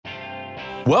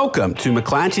Welcome to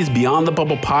McClatchy's Beyond the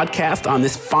Bubble podcast on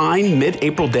this fine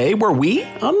mid-April day where we,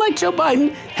 unlike Joe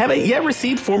Biden, haven't yet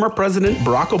received former President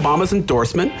Barack Obama's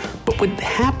endorsement, but would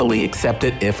happily accept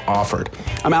it if offered.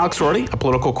 I'm Alex Rorty, a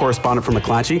political correspondent for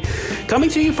McClatchy, coming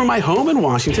to you from my home in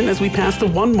Washington as we pass the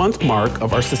 1-month mark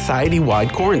of our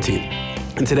society-wide quarantine.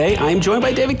 And today, I am joined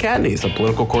by David Catanese, a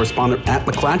political correspondent at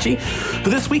McClatchy,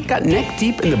 who this week got neck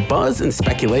deep in the buzz and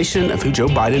speculation of who Joe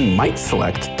Biden might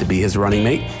select to be his running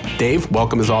mate. Dave,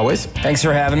 welcome as always. Thanks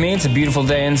for having me. It's a beautiful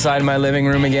day inside my living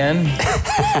room again.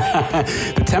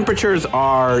 The temperatures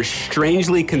are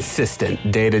strangely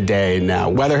consistent day to day now.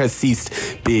 Weather has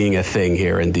ceased being a thing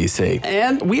here in D.C.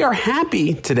 And we are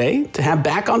happy today to have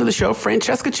back onto the show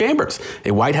Francesca Chambers,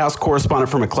 a White House correspondent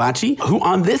for McClatchy, who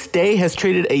on this day has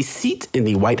traded a seat in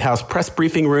the White House press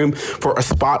briefing room for a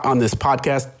spot on this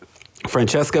podcast.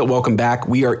 Francesca, welcome back.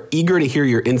 We are eager to hear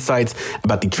your insights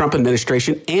about the Trump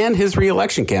administration and his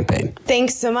re-election campaign.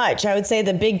 Thanks so much. I would say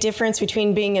the big difference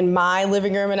between being in my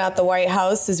living room and at the White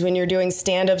House is when you're doing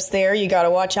stand-ups there, you got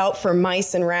to watch out for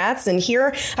mice and rats. And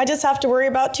here, I just have to worry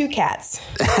about 2 cats.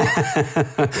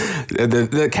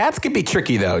 The cats can be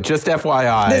tricky, though. Just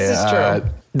FYI. This is true.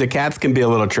 The cats can be a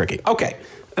little tricky. Okay.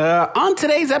 On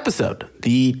today's episode,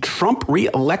 the Trump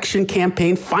re-election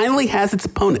campaign finally has its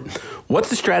opponent. What's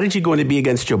the strategy going to be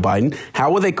against Joe Biden?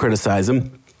 How will they criticize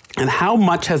him? And how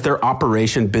much has their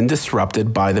operation been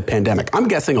disrupted by the pandemic? I'm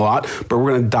guessing a lot, but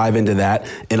we're going to dive into that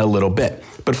in a little bit.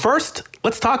 But first,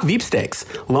 let's talk Veep Stakes,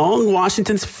 Long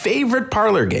Washington's favorite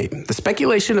parlor game. The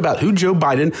speculation about who Joe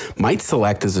Biden might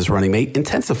select as his running mate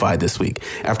intensified this week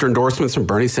after endorsements from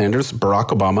Bernie Sanders, Barack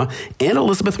Obama, and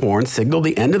Elizabeth Warren signaled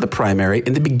the end of the primary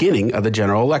and the beginning of the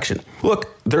general election. Look,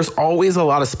 there's always a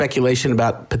lot of speculation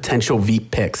about potential Veep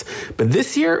picks, but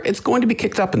this year it's going to be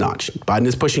kicked up a notch. Biden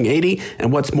is pushing 80,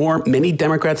 and what's more, many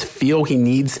Democrats feel he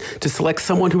needs to select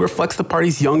someone who reflects the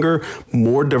party's younger,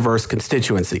 more diverse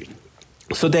constituency.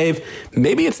 So, Dave,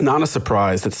 maybe it's not a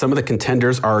surprise that some of the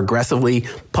contenders are aggressively,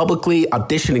 publicly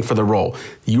auditioning for the role.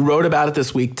 You wrote about it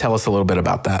this week. Tell us a little bit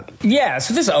about that. Yeah,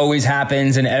 so this always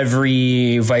happens in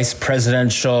every vice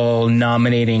presidential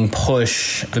nominating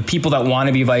push. The people that want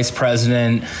to be vice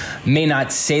president may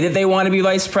not say that they want to be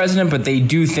vice president, but they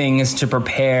do things to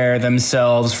prepare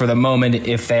themselves for the moment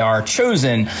if they are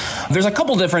chosen. There's a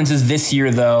couple differences this year,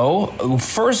 though.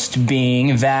 First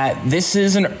being that this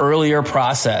is an earlier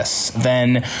process than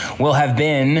will have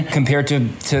been compared to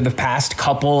the past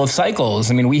couple of cycles.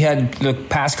 I mean, we had the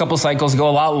past couple cycles go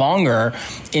a lot longer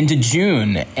into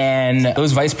June, and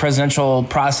those vice presidential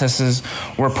processes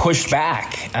were pushed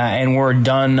back and were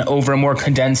done over a more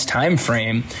condensed time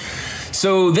frame.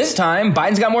 So this time,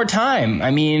 Biden's got more time.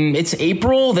 I mean, it's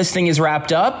April, this thing is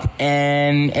wrapped up,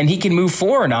 and he can move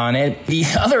forward on it. The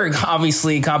other,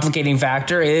 obviously, complicating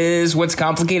factor is what's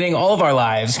complicating all of our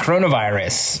lives,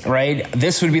 coronavirus, right?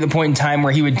 This would be the point in time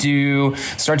where he would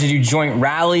start to do joint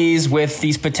rallies with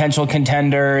these potential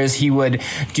contenders. He would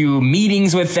do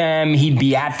meetings with them. He'd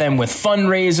be at them with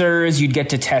fundraisers. You'd get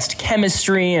to test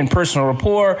chemistry and personal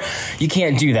rapport. You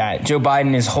can't do that. Joe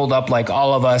Biden is holed up like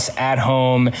all of us at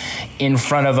home in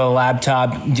front of a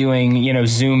laptop doing,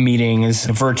 Zoom meetings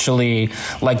virtually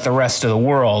like the rest of the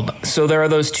world. So there are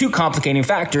those 2 complicating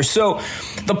factors. So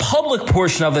the public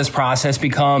portion of this process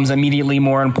becomes immediately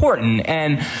more important.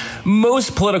 And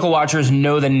most political watchers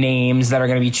know the names that are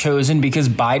going to be chosen because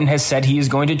Biden has said he is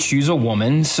going to choose a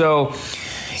woman. So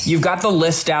you've got the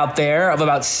list out there of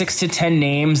about 6 to 10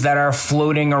 names that are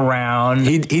floating around.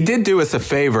 He did do us a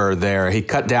favor there. He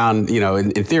cut down,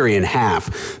 in theory, in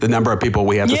half the number of people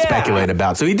we have to speculate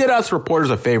about. So he did us reporters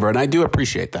a favor, and I do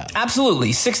appreciate that.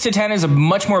 Absolutely. 6 to 10 is a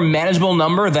much more manageable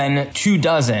number than 2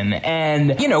 dozen.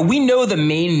 And, we know the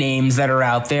main names that are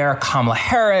out there: Kamala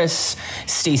Harris,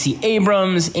 Stacey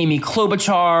Abrams, Amy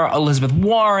Klobuchar, Elizabeth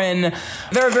Warren.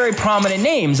 There are very prominent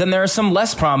names, and there are some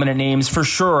less prominent names for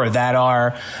sure that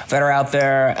are out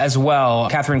there as well.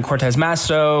 Catherine Cortez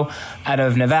Masto out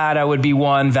of Nevada would be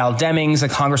one. Val Demings, a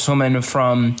congresswoman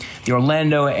from the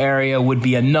Orlando area, would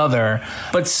be another.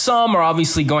 But some are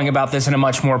obviously going about this in a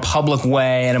much more public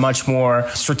way and a much more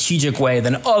strategic way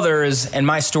than others. And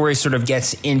my story sort of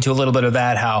gets into a little bit of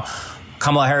that, how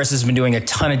Kamala Harris has been doing a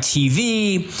ton of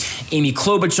TV. Amy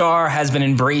Klobuchar has been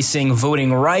embracing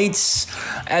voting rights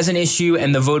as an issue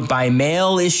and the vote by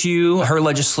mail issue, her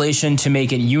legislation to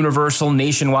make it universal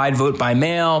nationwide vote by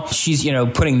mail. She's,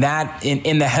 putting that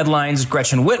in the headlines.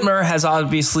 Gretchen Whitmer has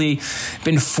obviously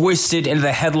been foisted into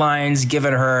the headlines,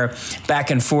 given her back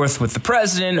and forth with the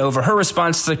president over her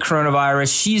response to the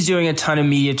coronavirus. She's doing a ton of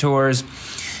media tours.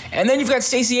 And then you've got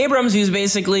Stacey Abrams, who's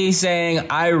basically saying,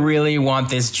 I really want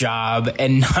this job,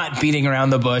 and not beating around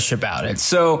the bush about it.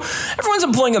 So everyone's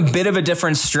employing a bit of a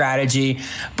different strategy,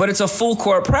 but it's a full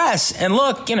court press. And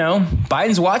look,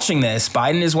 Biden's watching this.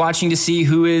 Biden is watching to see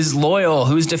who is loyal,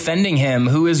 who's defending him,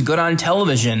 who is good on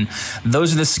television.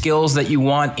 Those are the skills that you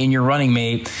want in your running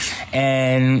mate.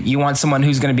 And you want someone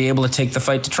who's going to be able to take the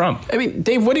fight to Trump. I mean,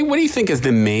 Dave, what do you think is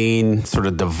the main sort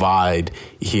of divide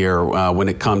here when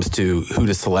it comes to who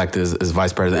to select as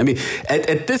vice president? I mean,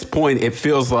 at this point, it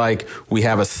feels like we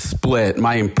have a split.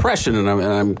 My impression, and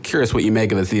I'm curious what you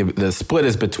make of this, the split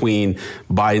is between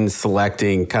Biden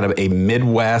selecting kind of a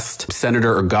Midwest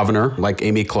senator or governor like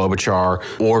Amy Klobuchar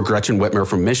or Gretchen Whitmer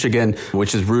from Michigan,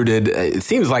 which is rooted, it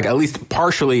seems like, at least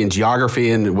partially in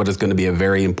geography and what is going to be a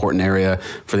very important area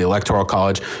for the Electoral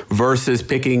College, versus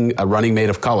picking a running mate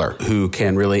of color who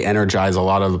can really energize a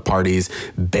lot of the party's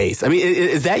base. I mean,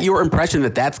 is that your impression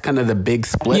that that's kind of the big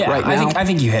split right now? I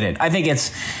think you hit it. I think it's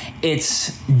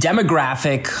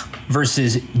demographic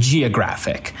versus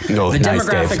geographic. Oh, the nice,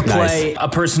 demographic Dave. play Nice. a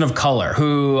person of color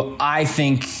who I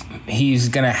think he's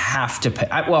going to have to pick.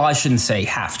 Well, I shouldn't say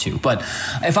have to, but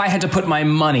if I had to put my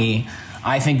money,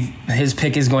 I think his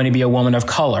pick is going to be a woman of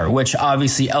color, which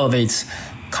obviously elevates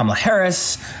Kamala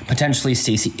Harris, potentially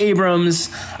Stacey Abrams.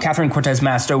 Catherine Cortez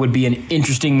Masto would be an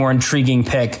interesting, more intriguing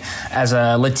pick as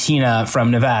a Latina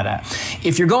from Nevada.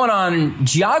 If you're going on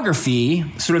geography,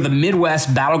 sort of the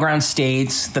Midwest battleground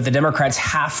states that the Democrats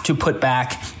have to put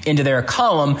back into their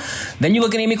column, then you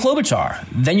look at Amy Klobuchar.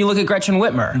 Then you look at Gretchen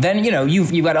Whitmer. Then,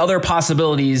 you've got other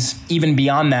possibilities even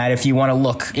beyond that if you want to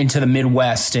look into the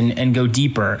Midwest and go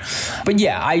deeper. But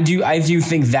yeah, I do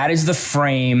think that is the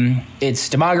frame. It's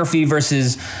demography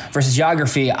versus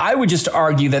geography. I would just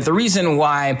argue that the reason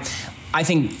why I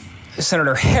think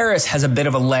Senator Harris has a bit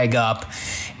of a leg up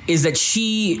is that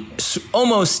she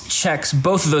almost checks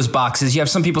both of those boxes. You have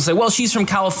some people say, well, she's from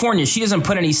California. She doesn't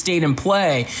put any state in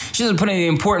play. She doesn't put any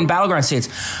important battleground states.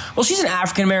 Well, she's an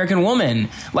African-American woman.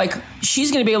 Like,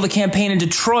 she's going to be able to campaign in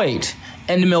Detroit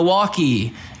and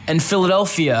Milwaukee and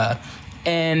Philadelphia,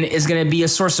 and is going to be a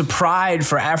source of pride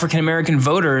for African-American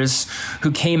voters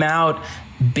who came out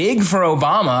big for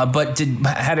Obama, but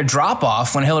had a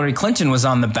drop-off when Hillary Clinton was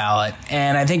on the ballot.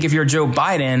 And I think if you're Joe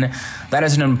Biden, that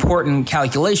is an important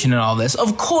calculation in all this.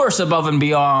 Of course, above and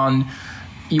beyond,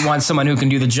 you want someone who can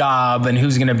do the job and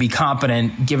who's going to be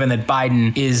competent, given that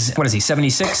Biden is,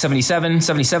 76,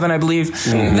 77, I believe.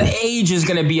 Mm-hmm. The age is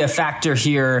going to be a factor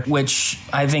here, which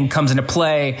I think comes into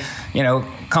play.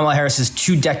 Kamala Harris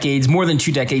is more than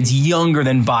 2 decades younger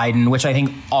than Biden, which I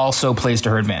think also plays to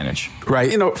her advantage. Right.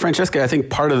 Francesca, I think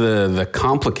part of the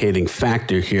complicating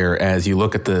factor here, as you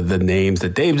look at the names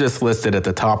that Dave just listed at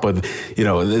the top of,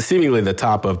 seemingly the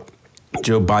top of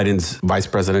Joe Biden's vice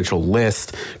presidential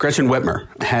list, Gretchen Whitmer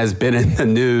has been in the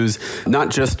news, not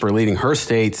just for leading her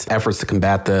state's efforts to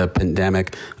combat the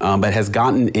pandemic, but has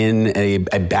gotten in a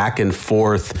back and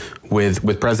forth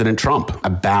with President Trump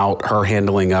about her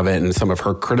handling of it and some of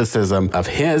her criticism of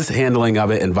his handling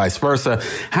of it and vice versa.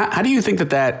 How do you think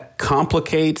that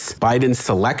complicates Biden's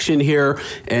selection here?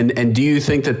 And do you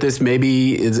think that this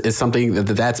maybe is something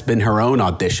that's been her own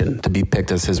audition to be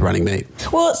picked as his running mate?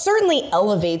 Well, it certainly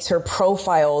elevates her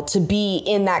profile to be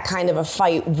in that kind of a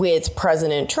fight with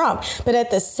President Trump. But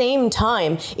at the same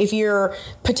time, if you're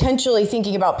potentially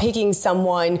thinking about picking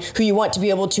someone who you want to be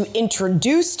able to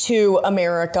introduce to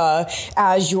America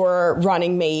as your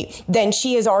running mate, then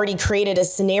she has already created a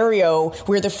scenario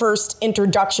where the first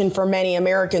introduction for many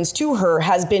Americans to her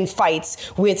has been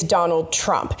fights with Donald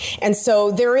Trump. And so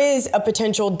there is a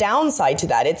potential downside to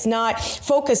that. It's not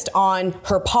focused on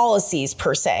her policies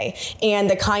per se and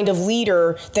the kind of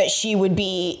leader that she would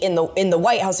be in the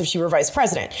White House if she were vice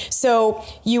president. So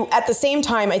at the same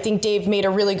time, I think Dave made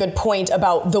a really good point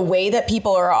about the way that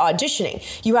people are auditioning.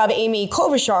 You have Amy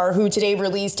Klobuchar, who today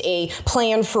released a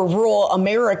plan for rural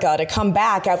America to come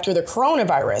back after the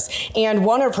coronavirus. And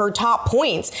one of her top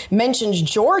points mentions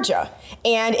Georgia,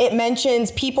 and it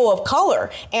mentions people of color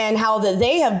and how that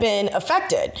they have been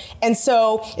affected. And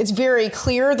so it's very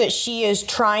clear that she is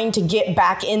trying to get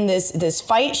back in this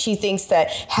fight. She thinks that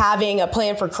having a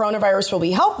plan for coronavirus will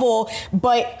be helpful,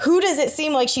 but who does it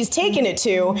seem like she's taken it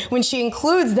to when she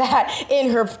includes that in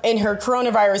her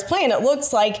coronavirus plan? It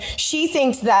looks like she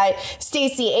thinks that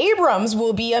Stacey Abrams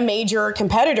will be a major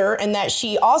competitor, and that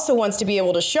she also wants to be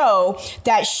able to show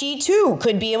that she too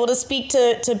could be able to speak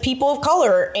to people of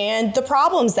color and the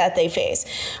problems that they face,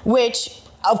 which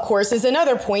of course, is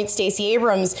another point. Stacey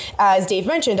Abrams, as Dave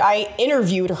mentioned, I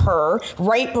interviewed her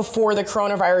right before the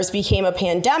coronavirus became a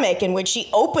pandemic, in which she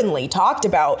openly talked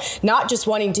about not just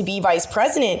wanting to be vice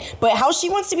president, but how she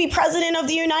wants to be president of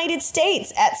the United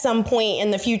States at some point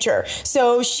in the future.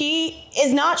 So she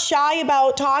is not shy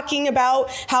about talking about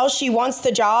how she wants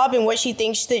the job and what she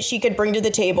thinks that she could bring to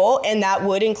the table, and that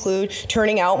would include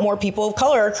turning out more people of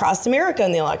color across America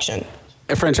in the election.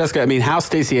 Francesca, I mean, how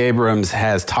Stacey Abrams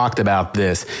has talked about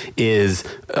this is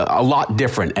a lot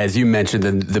different, as you mentioned,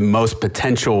 than the most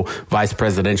potential vice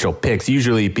presidential picks.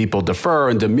 Usually people defer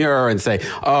and demur and say,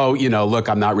 oh, look,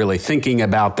 I'm not really thinking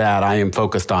about that. I am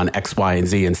focused on X, Y, and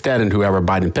Z instead. And whoever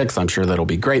Biden picks, I'm sure that'll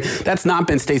be great. That's not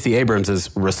been Stacey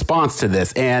Abrams' response to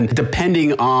this. And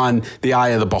depending on the eye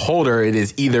of the beholder, it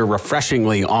is either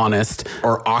refreshingly honest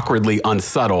or awkwardly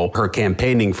unsubtle, her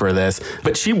campaigning for this.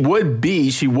 But she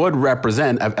would represent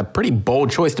a pretty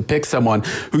bold choice to pick someone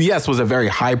who, yes, was a very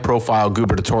high-profile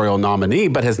gubernatorial nominee,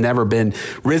 but has never been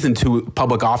risen to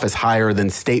public office higher than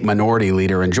state minority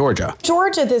leader in Georgia.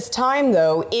 Georgia this time,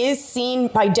 though, is seen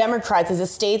by Democrats as a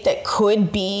state that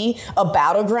could be a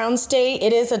battleground state.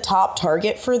 It is a top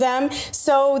target for them.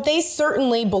 So they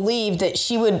certainly believe that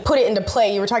she would put it into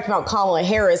play. You were talking about Kamala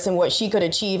Harris and what she could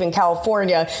achieve in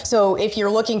California. So if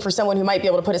you're looking for someone who might be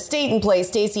able to put a state in place,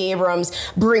 Stacey Abrams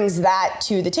brings that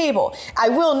to the table. I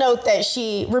will note that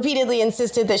she repeatedly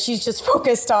insisted that she's just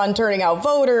focused on turning out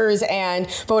voters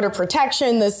and voter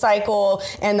protection this cycle,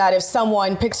 and that if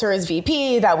someone picks her as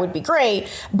VP, that would be great.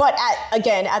 But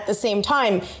at the same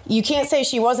time, you can't say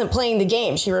she wasn't playing the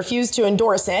game. She refused to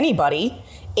endorse anybody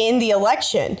in the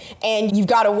election. And you've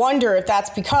got to wonder if that's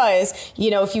because,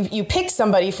 if you pick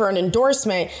somebody for an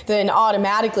endorsement, then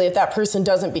automatically if that person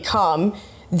doesn't become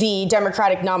the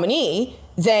Democratic nominee,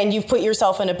 then you've put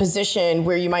yourself in a position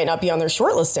where you might not be on their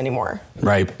short list anymore.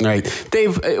 Right.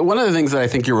 Dave, one of the things that I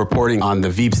think your reporting on the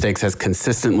Veep stakes has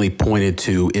consistently pointed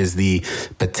to is the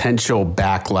potential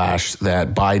backlash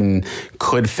that Biden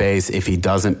could face if he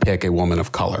doesn't pick a woman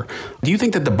of color. Do you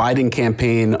think that the Biden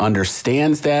campaign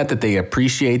understands that they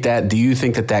appreciate that? Do you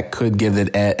think that could give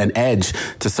it an edge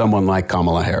to someone like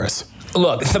Kamala Harris?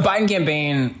 Look, the Biden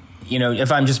campaign,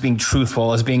 if I'm just being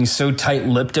truthful, is being so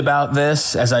tight-lipped about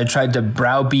this. As I tried to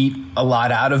browbeat a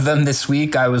lot out of them this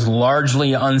week, I was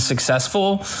largely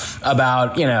unsuccessful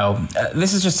about,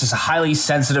 this is just a highly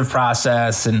sensitive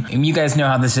process. And you guys know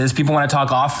how this is. People want to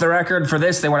talk off the record. For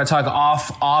this, they want to talk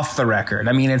off the record.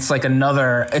 I mean, it's like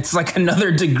another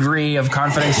degree of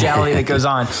confidentiality that goes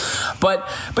on. But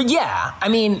yeah, I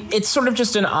mean, it's sort of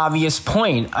just an obvious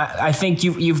point. I think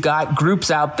you've got groups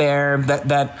out there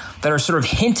that are sort of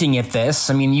hinting at this.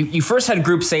 I mean, you first had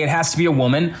groups say it has to be a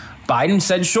woman. Biden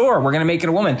said, sure, we're going to make it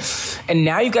a woman. And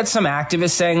now you've got some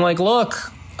activists saying, like,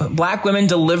 look, Black women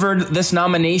delivered this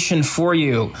nomination for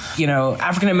you.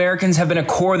 African Americans have been a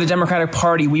core of the Democratic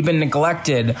Party. We've been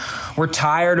neglected. We're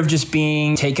tired of just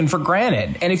being taken for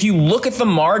granted. And if you look at the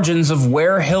margins of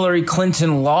where Hillary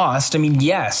Clinton lost, I mean,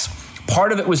 yes,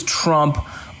 part of it was Trump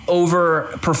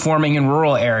overperforming in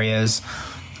rural areas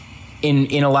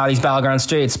in a lot of these battleground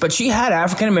states, but she had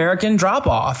African-American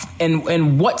drop-off.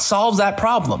 And what solves that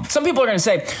problem? Some people are going to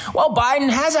say, well, Biden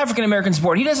has African-American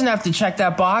support. He doesn't have to check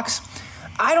that box.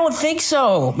 I don't think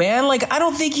so, man. I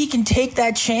don't think he can take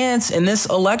that chance in this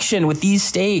election with these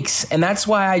stakes. And that's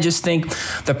why I just think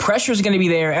the pressure is going to be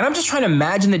there. And I'm just trying to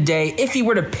imagine the day if he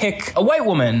were to pick a white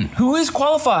woman who is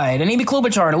qualified, and Amy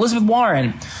Klobuchar and Elizabeth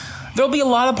Warren. There'll be a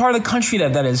lot of part of the country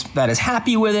that is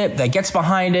happy with it, that gets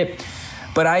behind it.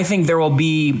 But I think there will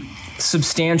be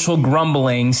substantial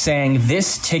grumbling saying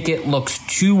this ticket looks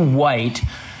too white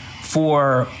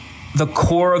for the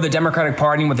core of the Democratic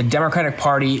Party and what the Democratic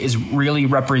Party is really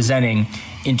representing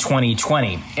in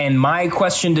 2020. And my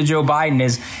question to Joe Biden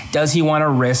is, does he want to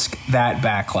risk that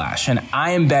backlash? And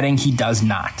I am betting he does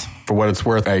not. For what it's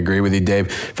worth, I agree with you, Dave.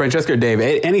 Francesca or Dave,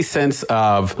 any sense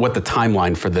of what the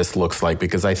timeline for this looks like?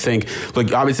 Because I think,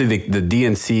 look, obviously the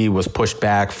DNC was pushed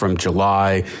back from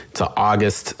July to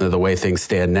August, the way things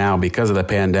stand now because of the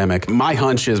pandemic. My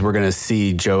hunch is we're going to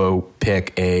see Joe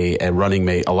pick a running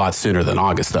mate a lot sooner than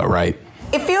August, though, right?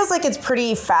 It feels like it's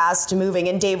pretty fast moving,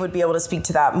 and Dave would be able to speak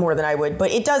to that more than I would,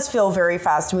 but it does feel very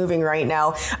fast moving right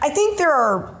now. I think there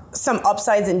are some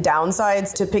upsides and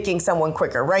downsides to picking someone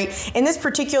quicker, right? In this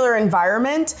particular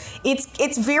environment,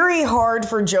 it's very hard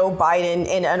for Joe Biden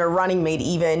and a running mate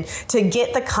even to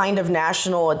get the kind of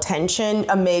national attention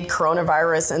amid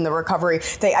coronavirus and the recovery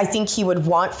that I think he would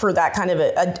want for that kind of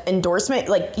an endorsement.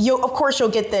 Like, of course you'll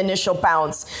get the initial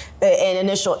bounce and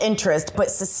initial interest,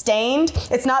 but sustained,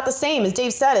 it's not the same, as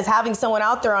Dave said, as having someone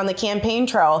out there on the campaign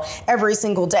trail every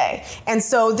single day. And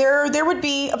so there would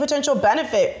be a potential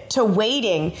benefit to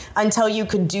waiting until you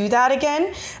could do that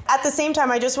again. At the same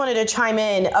time, I just wanted to chime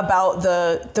in about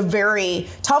the very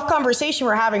tough conversation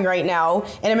we're having right now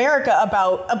in America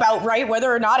about right,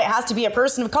 whether or not it has to be a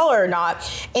person of color or not,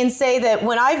 and say that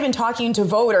when I've been talking to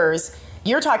voters,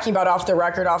 you're talking about off the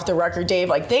record, Dave,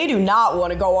 like they do not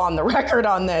want to go on the record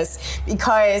on this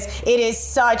because it is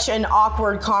such an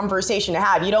awkward conversation to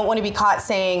have. You don't want to be caught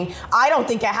saying, I don't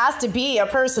think it has to be a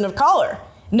person of color.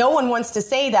 No one wants to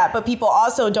say that, but people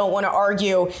also don't want to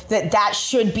argue that that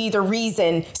should be the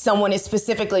reason someone is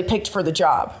specifically picked for the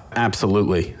job.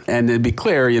 Absolutely. And to be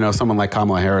clear, someone like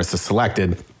Kamala Harris is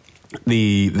selected.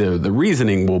 The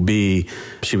reasoning will be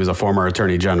she was a former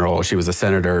attorney general. She was a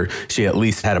senator. She at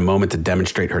least had a moment to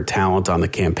demonstrate her talent on the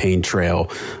campaign trail.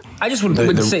 I just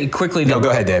would say quickly. No, go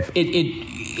ahead, Dave.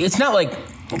 It's not like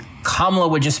Kamala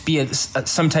would just be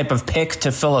some type of pick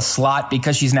to fill a slot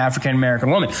because she's an African-American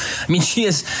woman. I mean, she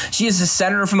is a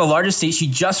senator from the largest state. She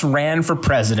just ran for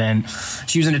president.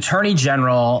 She was an attorney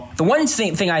general. The one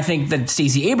thing I think that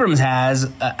Stacey Abrams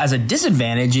has as a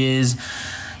disadvantage is,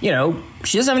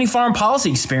 she doesn't have any foreign policy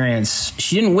experience.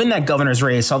 She didn't win that governor's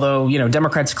race, although,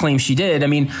 Democrats claim she did. I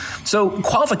mean, so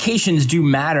qualifications do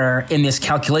matter in this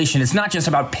calculation. It's not just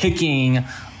about picking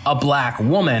a black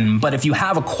woman, but if you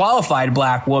have a qualified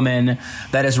black woman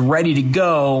that is ready to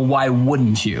go, why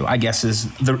wouldn't you? I guess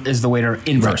is the way to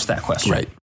inverse that question. Right.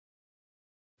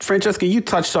 Francesca, you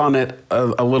touched on it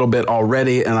a little bit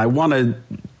already, and I want to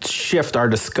shift our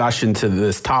discussion to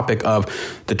this topic of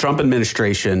the Trump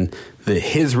administration,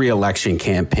 his reelection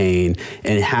campaign,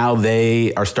 and how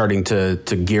they are starting to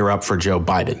gear up for Joe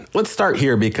Biden. Let's start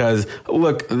here because,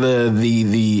 look,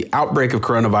 the outbreak of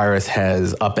coronavirus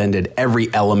has upended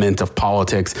every element of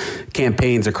politics.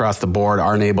 Campaigns across the board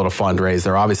aren't able to fundraise.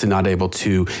 They're obviously not able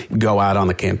to go out on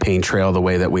the campaign trail the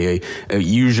way that we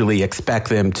usually expect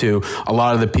them to. A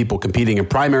lot of the people competing in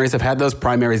primaries have had those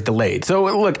primaries delayed. So,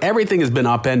 look, everything has been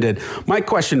upended. My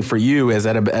question for you is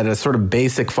at a sort of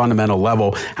basic fundamental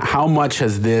level, how much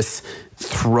has this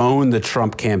thrown the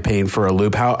Trump campaign for a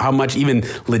loop? How much, even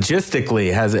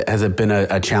logistically, has it been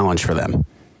a challenge for them?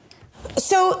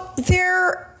 So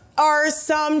there are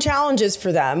some challenges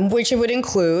for them, which it would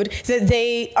include that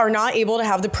they are not able to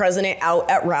have the president out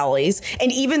at rallies.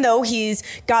 And even though he's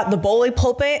got the bully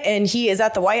pulpit and he is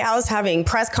at the White House having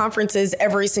press conferences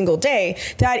every single day,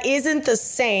 that isn't the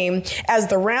same as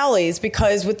the rallies,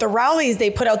 because with the rallies, they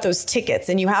put out those tickets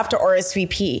and you have to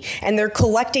RSVP and they're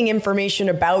collecting information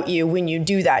about you when you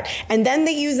do that. And then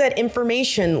they use that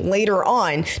information later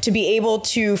on to be able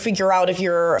to figure out if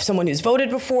you're someone who's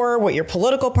voted before, what your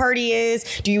political party is.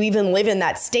 Do you even live in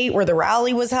that state where the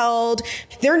rally was held?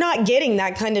 They're not getting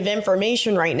that kind of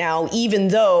information right now, even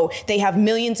though they have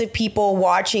millions of people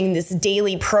watching this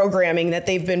daily programming that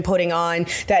they've been putting on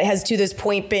that has to this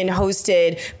point been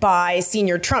hosted by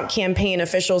senior Trump campaign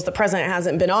officials. The president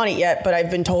hasn't been on it yet, but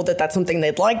I've been told that that's something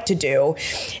they'd like to do.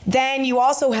 Then you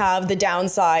also have the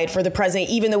downside for the president,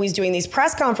 even though he's doing these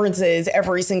press conferences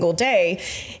every single day,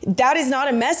 that is not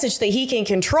a message that he can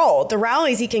control. The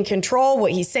rallies, he can control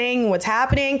what he's saying, what's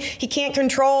happening. He can't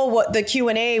control what the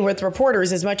Q&A with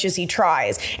reporters as much as he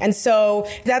tries. And so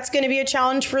that's going to be a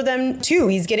challenge for them too.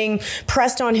 He's getting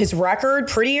pressed on his record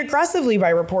pretty aggressively by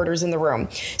reporters in the room.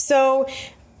 So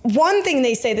one thing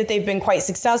they say that they've been quite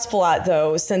successful at,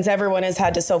 though, since everyone has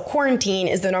had to self-quarantine,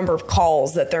 is the number of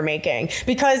calls that they're making.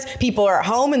 Because people are at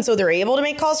home, and so they're able to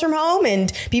make calls from home,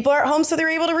 and people are at home, so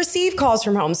they're able to receive calls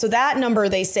from home. So that number,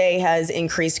 they say, has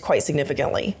increased quite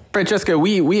significantly. Francesca,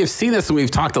 we have seen this, and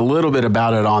we've talked a little bit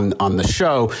about it on the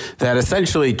show, that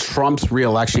essentially Trump's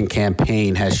reelection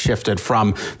campaign has shifted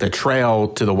from the trail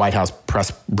to the White House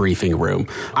press briefing room.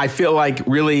 I feel like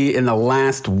really in the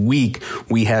last week,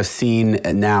 we have seen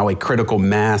now a critical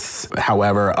mass,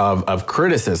 however, of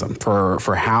criticism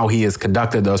for how he has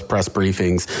conducted those press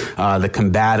briefings, the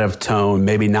combative tone,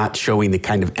 maybe not showing the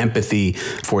kind of empathy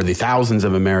for the thousands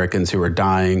of Americans who are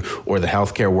dying or the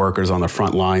healthcare workers on the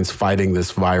front lines fighting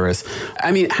this virus.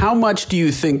 I mean, how much do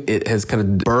you think it has kind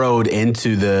of burrowed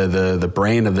into the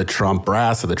brain of the Trump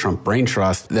brass, or the Trump brain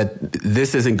trust, that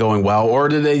this isn't going well? Or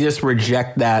do they just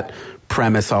reject that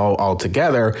premise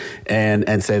altogether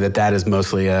and say that is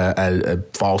mostly a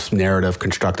false narrative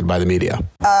constructed by the media?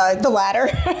 The latter.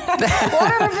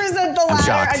 100% the latter.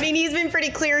 Shocked. I mean, he's been pretty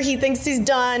clear. He thinks he's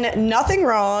done nothing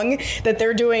wrong, that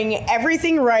they're doing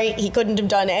everything right. He couldn't have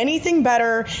done anything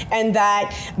better, and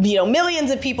that,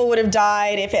 millions of people would have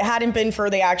died if it hadn't been for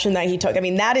the action that he took. I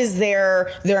mean, that is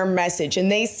their message,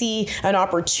 and they see an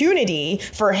opportunity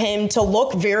for him to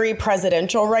look very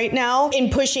presidential right now in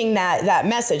pushing that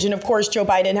message. And of course, Joe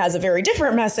Biden has a very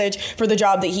different message for the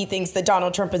job that he thinks that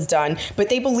Donald Trump has done, but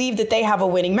they believe that they have a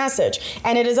winning message.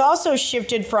 And it has also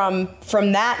shifted from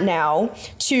that now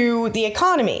to the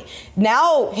economy.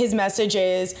 Now his message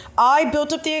is, I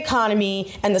built up the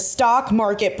economy and the stock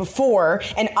market before,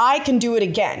 and I can do it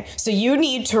again. So you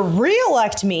need to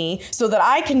re-elect me so that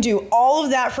I can do all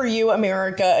of that for you,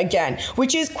 America, again,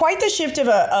 which is quite the shift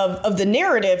of the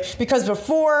narrative, because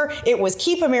before it was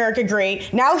keep America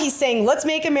great. Now he's saying, let's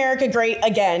make America great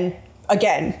again.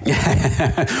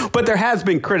 But there has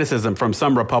been criticism from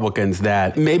some Republicans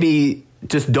that maybe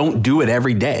just don't do it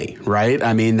every day, right?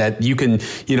 I mean, that you can,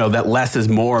 that less is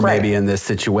more, right, maybe in this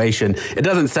situation. It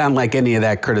doesn't sound like any of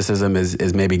that criticism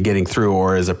is maybe getting through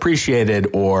or is appreciated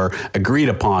or agreed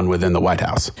upon within the White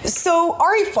House. So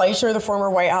Ari Fleischer, the former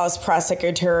White House press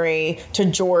secretary to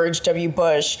George W.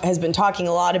 Bush, has been talking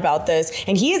a lot about this,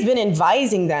 and he has been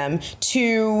advising them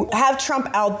to have Trump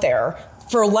out there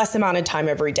for a less amount of time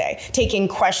every day, taking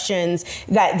questions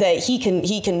that he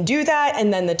can do that.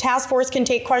 And then the task force can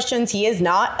take questions. He is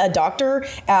not a doctor,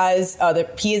 as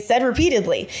he has said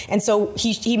repeatedly. And so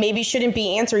he maybe shouldn't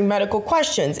be answering medical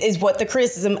questions, is what the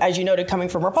criticism, as you noted, coming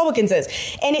from Republicans is.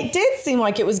 And it did seem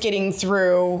like it was getting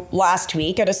through last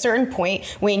week at a certain point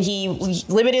when he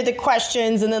limited the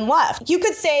questions and then left. You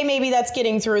could say maybe that's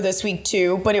getting through this week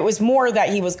too, but it was more that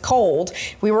he was cold.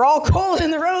 We were all cold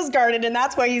in the Rose Garden, and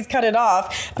that's why he's cut it off.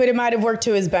 But it might have worked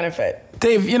to his benefit.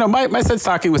 Dave, my sense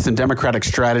talking with some Democratic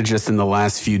strategists in the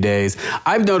last few days,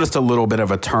 I've noticed a little bit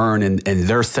of a turn in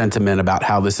their sentiment about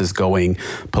how this is going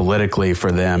politically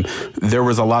for them. There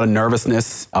was a lot of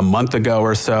nervousness a month ago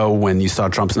or so when you saw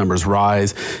Trump's numbers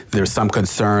rise. There's some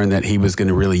concern that he was going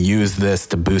to really use this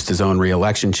to boost his own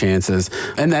reelection chances,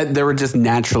 and that there would just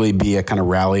naturally be a kind of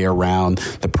rally around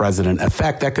the president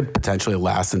effect that could potentially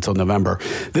last until November.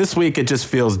 This week, it just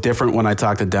feels different when I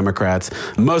talk to Democrats,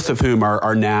 most of whom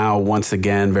are now once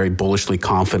again very bullishly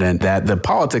confident that the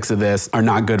politics of this are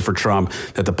not good for Trump,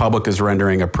 that the public is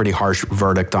rendering a pretty harsh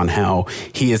verdict on how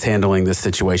he is handling this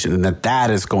situation, and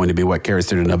that is going to be what carries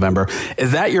through to November.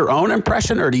 Is that your own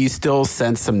impression, or do you still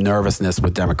sense some nervousness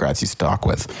with Democrats you talk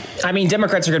with? I mean,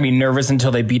 Democrats are going to be nervous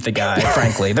until they beat the guy,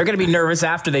 frankly. They're going to be nervous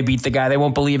after they beat the guy. They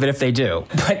won't believe it if they do.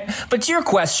 But to your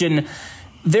question,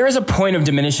 there is a point of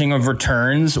diminishing of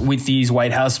returns with these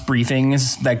White House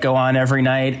briefings that go on every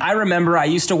night. I remember I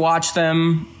used to watch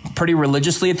them pretty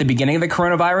religiously at the beginning of the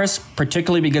coronavirus,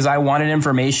 particularly because I wanted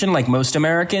information like most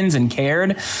Americans and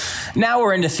cared. Now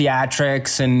we're into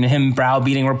theatrics and him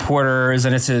browbeating reporters,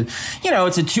 and it's a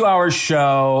 2-hour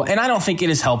show, and I don't think it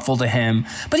is helpful to him,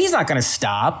 but he's not going to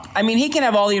stop. I mean, he can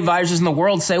have all the advisors in the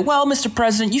world say, well, Mr.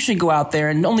 President, you should go out there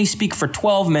and only speak for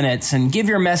 12 minutes and give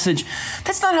your message.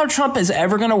 That's not how Trump is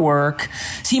ever going to work.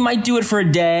 So he might do it for a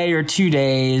day or 2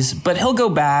 days, but he'll go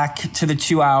back to the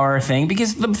 2-hour thing,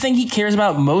 because the thing he cares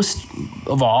about most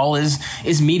of all is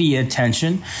media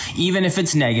attention, even if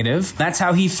it's negative. That's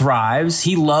how he thrives.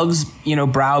 He loves,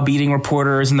 browbeating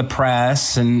reporters in the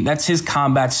press, and that's his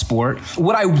combat sport.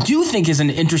 What I do think is an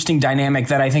interesting dynamic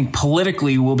that I think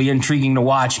politically will be intriguing to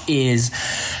watch is,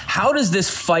 how does this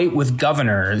fight with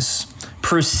governors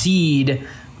proceed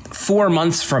 4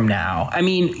 months from now? I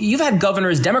mean, you've had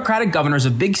governors, Democratic governors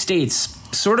of big states,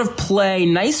 sort of play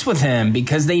nice with him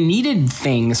because they needed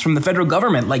things from the federal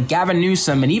government, like Gavin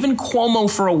Newsom and even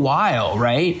Cuomo for a while,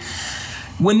 right?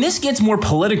 When this gets more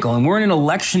political and we're in an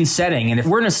election setting, and if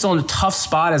we're still in a tough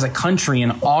spot as a country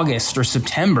in August or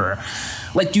September,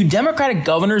 do Democratic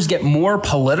governors get more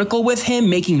political with him,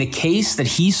 making the case that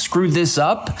he screwed this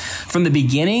up from the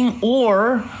beginning?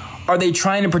 Or are they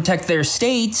trying to protect their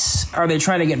states? Are they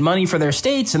trying to get money for their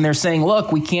states? And they're saying,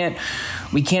 look, we can't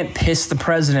piss the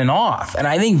president off. And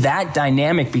I think that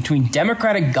dynamic between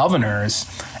Democratic governors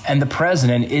and the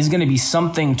president is going to be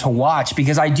something to watch,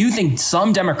 because I do think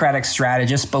some Democratic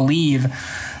strategists believe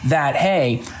that,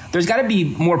 hey, there's got to be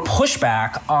more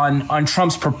pushback on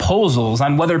Trump's proposals,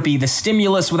 on whether it be the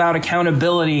stimulus without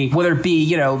accountability, whether it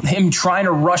be, him trying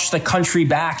to rush the country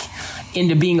back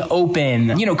into being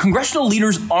open. Congressional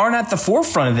leaders aren't at the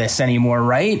forefront of this anymore,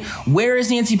 right? Where is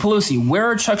Nancy Pelosi? Where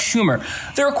are Chuck Schumer?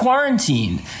 They're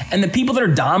quarantined. And the people that are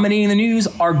dominating the news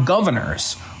are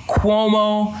governors.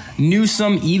 Cuomo,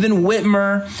 Newsom, even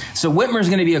Whitmer. So Whitmer is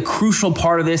going to be a crucial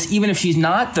part of this, even if she's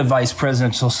not the vice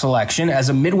presidential selection. As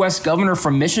a Midwest governor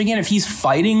from Michigan, if he's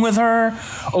fighting with her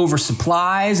over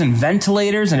supplies and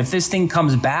ventilators, and if this thing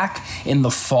comes back in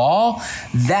the fall,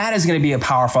 that is going to be a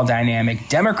powerful dynamic.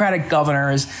 Democratic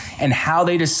governors and how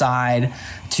they decide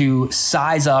to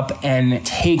size up and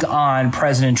take on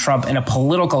President Trump in a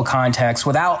political context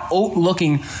without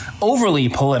looking overly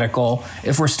political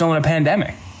if we're still in a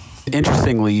pandemic.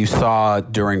 Interestingly, you saw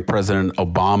during President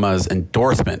Obama's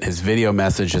endorsement, his video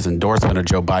message, his endorsement of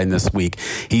Joe Biden this week,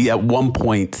 he at one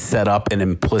point set up an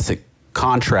implicit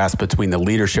contrast between the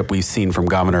leadership we've seen from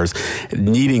governors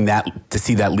needing to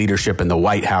see that leadership in the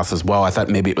White House as well. I thought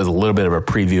maybe it was a little bit of a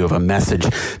preview of a message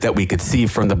that we could see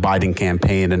from the Biden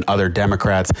campaign and other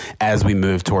Democrats as we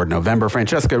move toward November.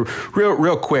 Francesca,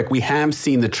 real quick, we have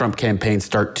seen the Trump campaign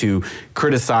start to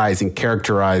criticize and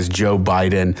characterize Joe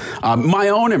Biden. My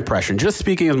own impression, just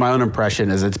speaking as my own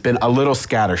impression, is it's been a little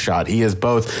scattershot. He is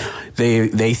both,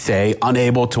 they say,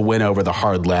 unable to win over the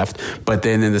hard left, but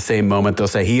then in the same moment they'll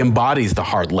say he embodies the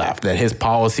hard left, that his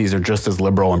policies are just as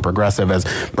liberal and progressive as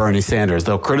Bernie Sanders.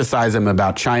 They'll criticize him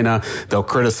about China. They'll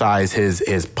criticize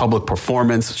his public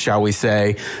performance, shall we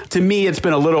say. To me, it's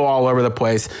been a little all over the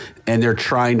place, and they're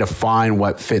trying to find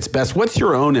what fits best. What's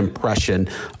your own impression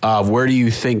of where do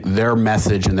you think their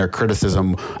message and their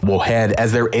criticism will head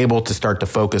as they're able to start to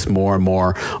focus more and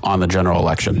more on the general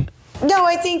election? No,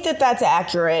 I think that that's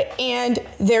accurate. And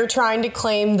they're trying to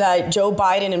claim that Joe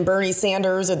Biden and Bernie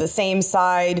Sanders are the same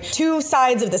side. Two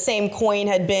sides of the same coin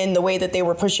had been the way that they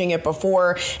were pushing it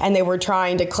before. And they were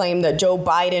trying to claim that Joe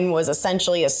Biden was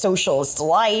essentially a socialist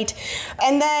light.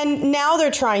 And then now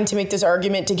they're trying to make this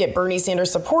argument to get Bernie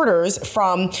Sanders supporters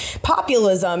from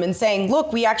populism and saying,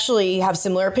 look, we actually have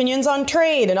similar opinions on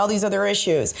trade and all these other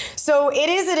issues. So it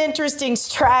is an interesting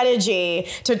strategy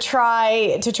to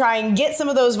try and get some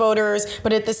of those voters,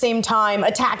 but at the same time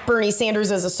attack Bernie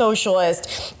Sanders as a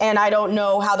socialist. And I don't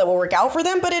know how that will work out for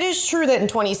them, but it is true that in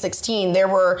 2016 there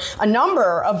were a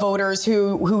number of voters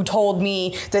who told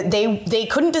me that they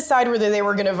couldn't decide whether they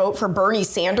were going to vote for Bernie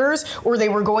Sanders or they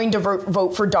were going to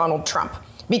vote for Donald Trump.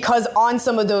 Because on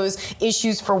some of those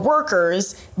issues for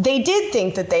workers, they did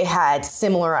think that they had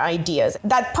similar ideas.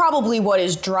 That's probably what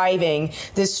is driving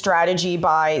this strategy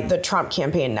by the Trump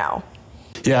campaign now.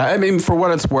 Yeah, I mean, for what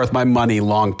it's worth, my money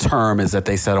long term is that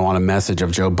they set on a message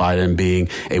of Joe Biden being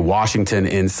a Washington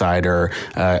insider,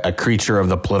 a creature of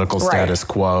the political status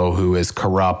quo who is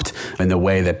corrupt in the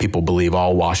way that people believe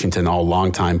all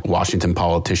longtime Washington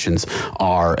politicians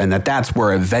are, and that's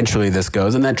where eventually this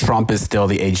goes, and that Trump is still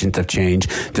the agent of change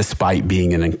despite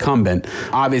being an incumbent.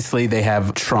 Obviously, they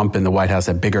have Trump in the White House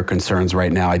have bigger concerns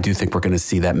right now. I do think we're going to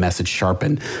see that message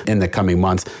sharpen in the coming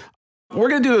months. We're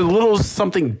going to do a little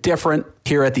something different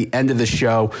here at the end of the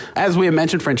show. As we have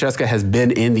mentioned, Francesca has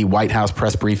been in the White House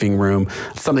press briefing room,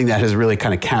 something that has really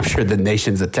kind of captured the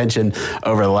nation's attention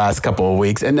over the last couple of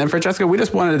weeks. And then, Francesca, we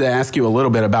just wanted to ask you a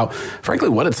little bit about, frankly,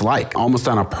 what it's like, almost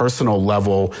on a personal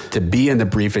level, to be in the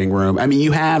briefing room. I mean,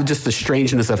 you have just the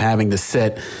strangeness of having to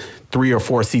sit 3 or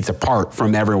 4 seats apart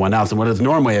from everyone else, and what is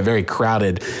normally a very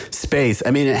crowded space.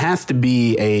 I mean, it has to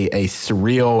be a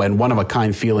surreal and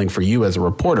one-of-a-kind feeling for you as a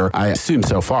reporter, I assume,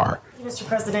 so far. Mr.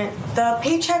 President, the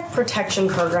Paycheck Protection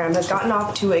Program has gotten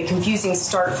off to a confusing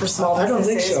start for small businesses. I don't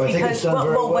think so. I think it's done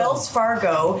very well. Wells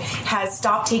Fargo has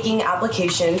stopped taking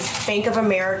applications. Bank of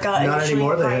America initially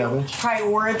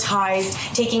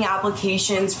prioritized taking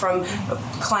applications from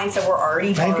clients that were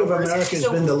already Bank of America has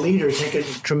been the leader, taking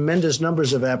tremendous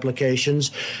numbers of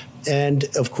applications. And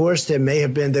of course, they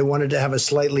wanted to have a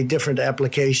slightly different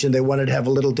application. They wanted to have a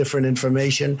little different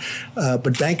information.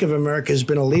 But Bank of America has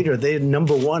been a leader. They're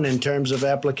number one in terms of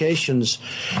applications.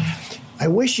 I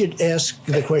wish you'd ask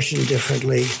the question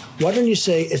differently. Why don't you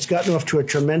say it's gotten off to a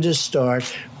tremendous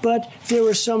start, but there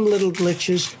were some little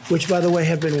glitches, which, by the way,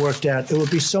 have been worked out. It would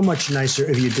be so much nicer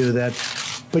if you do that.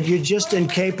 But you're just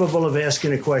incapable of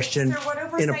asking a question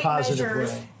in a positive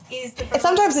way.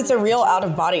 Sometimes it's a real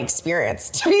out-of-body experience,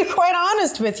 to be quite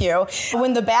honest with you.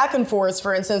 When the back and forths,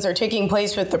 for instance, are taking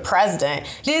place with the president,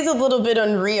 it is a little bit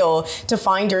unreal to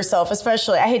find yourself,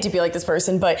 especially, I hate to be like this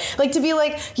person, but like to be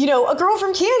like, a girl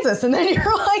from Kansas, and then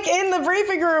you're like in the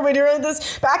briefing room and you're in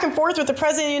this back and forth with the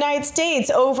president of the United States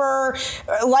over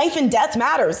life and death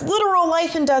matters, literal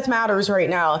life and death matters right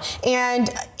now. And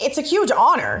it's a huge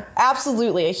honor,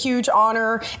 absolutely a huge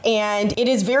honor. And it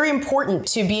is very important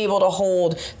to be able to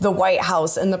hold the White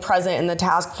House and the president and the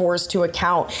task force to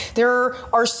account. There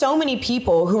are so many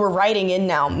people who are writing in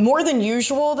now, more than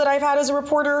usual that I've had as a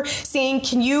reporter, saying,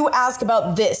 can you ask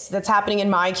about this that's happening in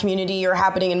my community or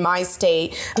happening in my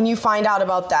state? Can you find out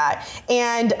about that?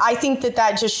 And I think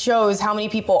that just shows how many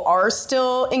people are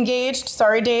still engaged.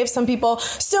 Sorry, Dave, some people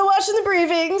still watching the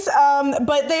briefings,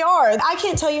 but they are. I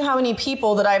can't tell you how many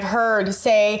people that I've heard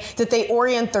say that they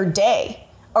orient their day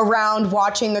around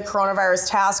watching the coronavirus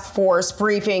task force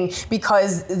briefing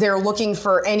because they're looking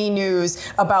for any news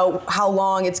about how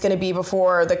long it's going to be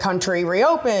before the country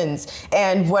reopens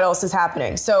and what else is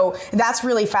happening. So that's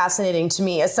really fascinating to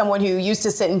me as someone who used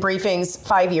to sit in briefings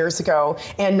 5 years ago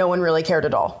and no one really cared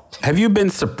at all. Have you been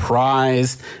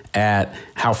surprised at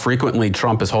how frequently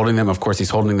Trump is holding them? Of course, he's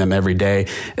holding them every day.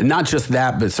 And not just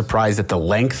that, but surprised at the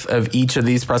length of each of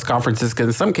these press conferences, because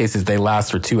in some cases they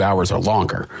last for 2 hours or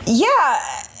longer. Yeah.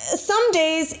 Some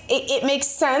days it makes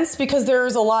sense because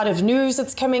there's a lot of news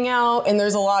that's coming out and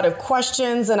there's a lot of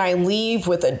questions and I leave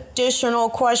with additional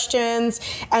questions.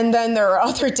 And then there are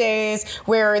other days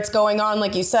where it's going on,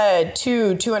 like you said,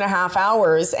 2.5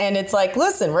 hours. And it's like,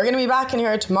 listen, we're going to be back in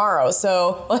here tomorrow.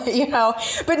 So,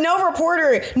 but no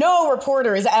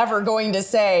reporter is ever going to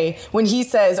say when he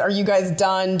says, are you guys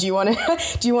done? Do you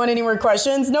want any more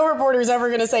questions? No reporter is ever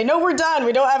going to say, no, we're done.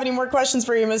 We don't have any more questions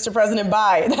for you, Mr. President.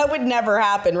 Bye. That would never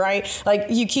happen. Right? Like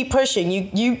you keep pushing,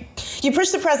 you push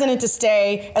the president to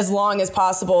stay as long as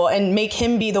possible and make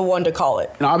him be the one to call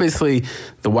it. And obviously,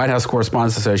 the White House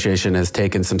Correspondents Association has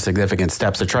taken some significant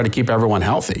steps to try to keep everyone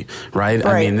healthy, right?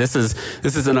 I mean, this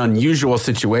is an unusual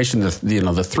situation.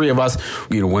 The three of us,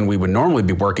 when we would normally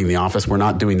be working the office, we're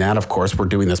not doing that. Of course, we're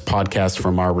doing this podcast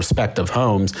from our respective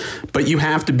homes, but you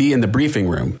have to be in the briefing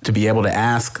room to be able to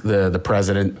ask the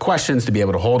president questions, to be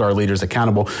able to hold our leaders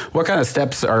accountable. What kind of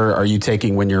steps are you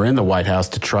taking when you're in the White House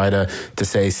to try to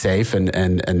stay safe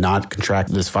and not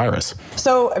contract this virus?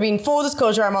 So, full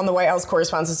disclosure, I'm on the White House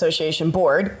Correspondents Association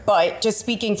board, but just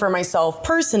speaking for myself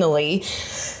personally,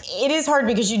 it is hard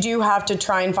because you do have to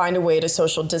try and find a way to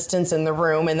social distance in the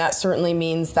room. And that certainly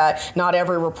means that not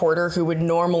every reporter who would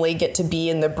normally get to be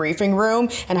in the briefing room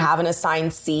and have an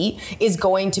assigned seat is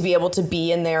going to be able to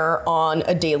be in there on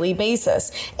a daily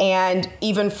basis. And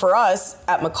even for us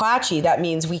at McClatchy, that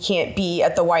means we can't be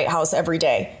at the White House every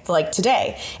day like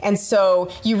today. And so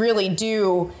you really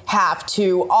do have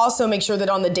to also make sure that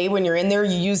on the day when you're in there,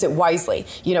 you use it wisely.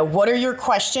 What are your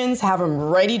questions? Have them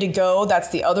ready to go. That's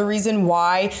the other reason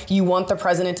why you want the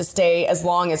president to stay as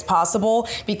long as possible,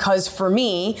 because for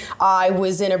me, I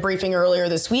was in a briefing earlier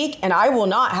this week and I will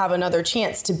not have another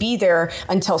chance to be there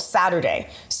until Saturday.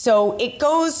 So it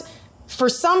goes for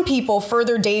some people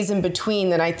further days in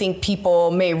between than I think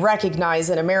people may recognize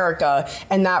in America.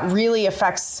 And that really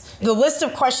affects the list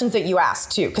of questions that you ask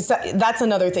too, because that's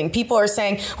another thing. People are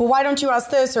saying, well, why don't you ask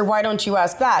this or why don't you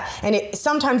ask that? And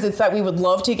sometimes it's that we would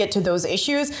love to get to those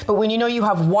issues, but when you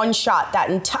have one shot that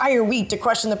entire week to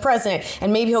question the president,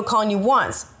 and maybe he'll call on you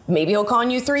once, maybe he'll call on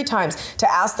you 3 times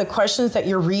to ask the questions that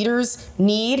your readers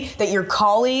need, that your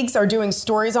colleagues are doing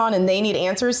stories on and they need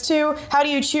answers to. How do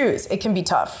you choose? It can be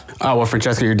tough. Well,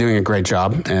 Francesca, you're doing a great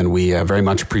job, and we very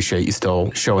much appreciate you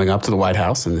still showing up to the White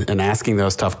House and asking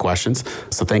those tough questions.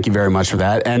 So thank you very much for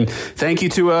that. And thank you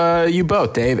to you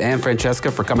both, Dave and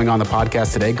Francesca, for coming on the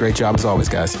podcast today. Great job as always,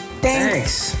 guys.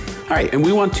 Thanks. All right, and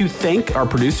we want to thank our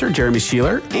producer, Jeremy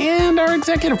Sheeler, and our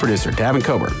executive producer, Davin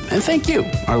Coburn. And thank you,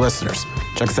 our listeners.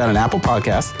 Check us out on Apple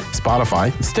Podcasts,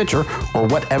 Spotify, Stitcher, or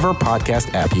whatever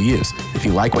podcast app you use. If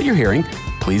you like what you're hearing,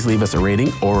 please leave us a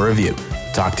rating or a review.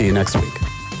 Talk to you next week.